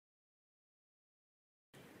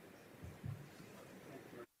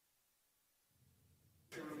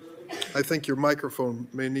I think your microphone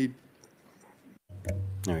may need.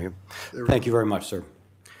 There you go. Thank you very much, sir.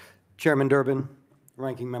 Chairman Durbin,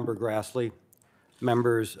 Ranking Member Grassley,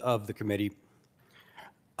 members of the committee,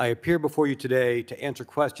 I appear before you today to answer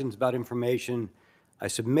questions about information I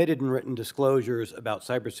submitted in written disclosures about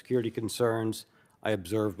cybersecurity concerns I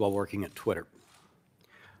observed while working at Twitter.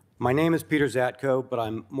 My name is Peiter Zatko, but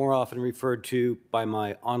I'm more often referred to by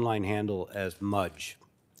my online handle as Mudge.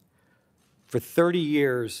 For 30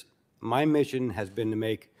 years, my mission has been to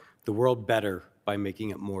make the world better by making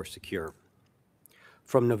it more secure.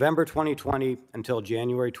 From November 2020 until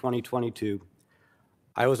January 2022,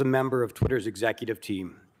 I was a member of Twitter's executive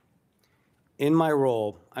team. In my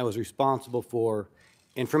role, I was responsible for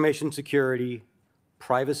information security,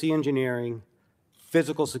 privacy engineering,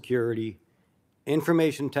 physical security,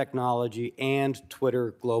 information technology, and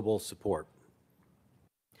Twitter global support.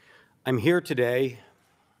 I'm here today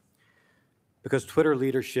because Twitter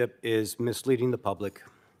leadership is misleading the public,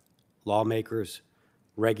 lawmakers,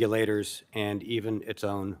 regulators, and even its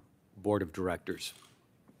own board of directors.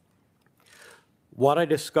 What I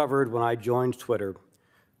discovered when I joined Twitter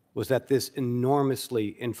was that this enormously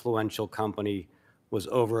influential company was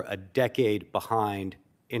over a decade behind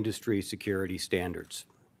industry security standards.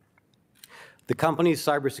 The company's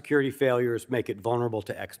cybersecurity failures make it vulnerable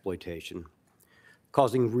to exploitation,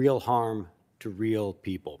 causing real harm to real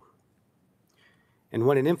people. And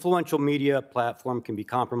when an influential media platform can be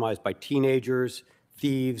compromised by teenagers,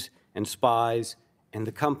 thieves, and spies, and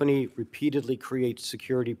the company repeatedly creates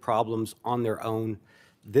security problems on their own,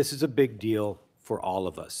 this is a big deal for all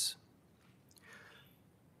of us.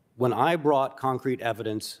 When I brought concrete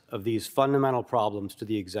evidence of these fundamental problems to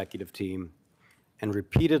the executive team and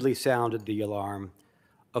repeatedly sounded the alarm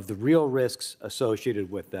of the real risks associated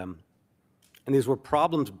with them, and these were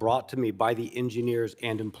problems brought to me by the engineers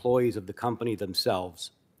and employees of the company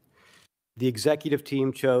themselves, the executive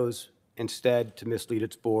team chose instead to mislead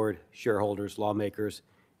its board, shareholders, lawmakers,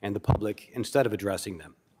 and the public instead of addressing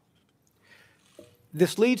them.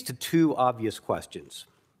 This leads to two obvious questions.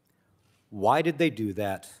 Why did they do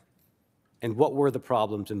that? And what were the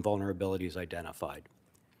problems and vulnerabilities identified?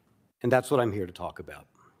 And that's what I'm here to talk about.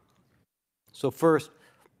 So first,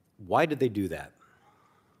 why did they do that?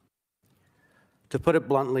 To put it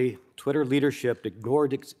bluntly, Twitter leadership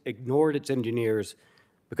ignored its engineers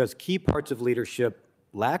because key parts of leadership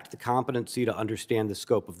lacked the competency to understand the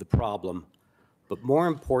scope of the problem, but more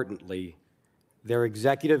importantly, their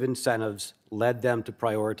executive incentives led them to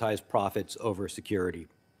prioritize profits over security.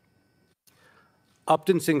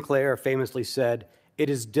 Upton Sinclair famously said, "It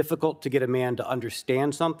is difficult to get a man to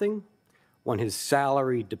understand something when his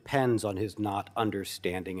salary depends on his not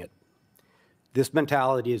understanding it." This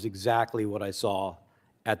mentality is exactly what I saw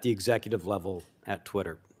at the executive level at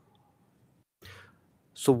Twitter.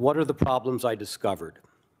 So what are the problems I discovered?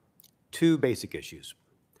 Two basic issues.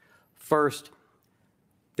 First,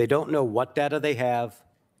 they don't know what data they have,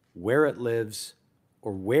 where it lives,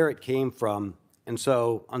 or where it came from, and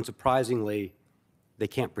so, unsurprisingly, they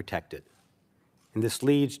can't protect it. And this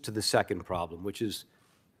leads to the second problem, which is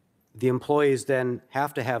the employees then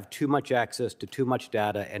have to have too much access to too much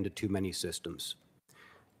data and to too many systems.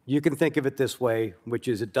 You can think of it this way, which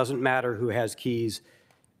is it doesn't matter who has keys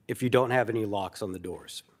if you don't have any locks on the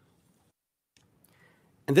doors.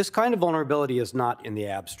 And this kind of vulnerability is not in the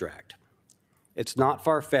abstract. It's not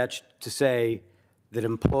far-fetched to say that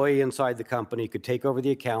an employee inside the company could take over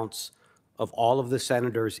the accounts of all of the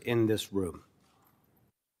senators in this room.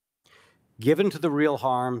 Given the real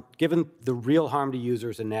harm to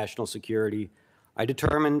users and national security, I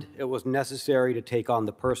determined it was necessary to take on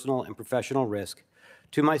the personal and professional risk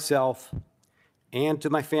to myself and to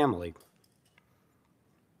my family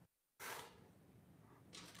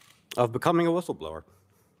of becoming a whistleblower.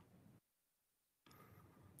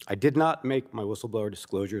 I did not make my whistleblower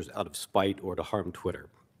disclosures out of spite or to harm Twitter.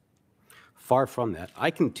 Far from that, I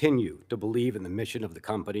continue to believe in the mission of the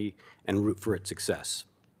company and root for its success.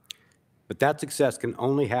 But that success can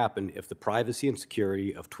only happen if the privacy and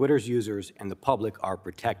security of Twitter's users and the public are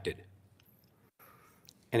protected.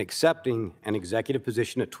 In accepting an executive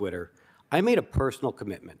position at Twitter, I made a personal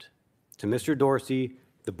commitment to Mr. Dorsey,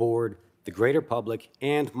 the board, the greater public,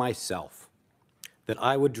 and myself that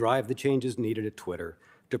I would drive the changes needed at Twitter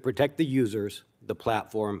to protect the users, the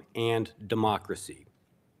platform, and democracy.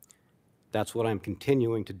 That's what I'm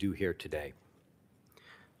continuing to do here today.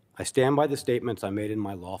 I stand by the statements I made in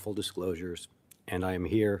my lawful disclosures, and I am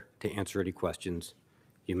here to answer any questions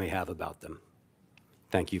you may have about them.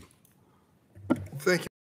 Thank you. Thank you.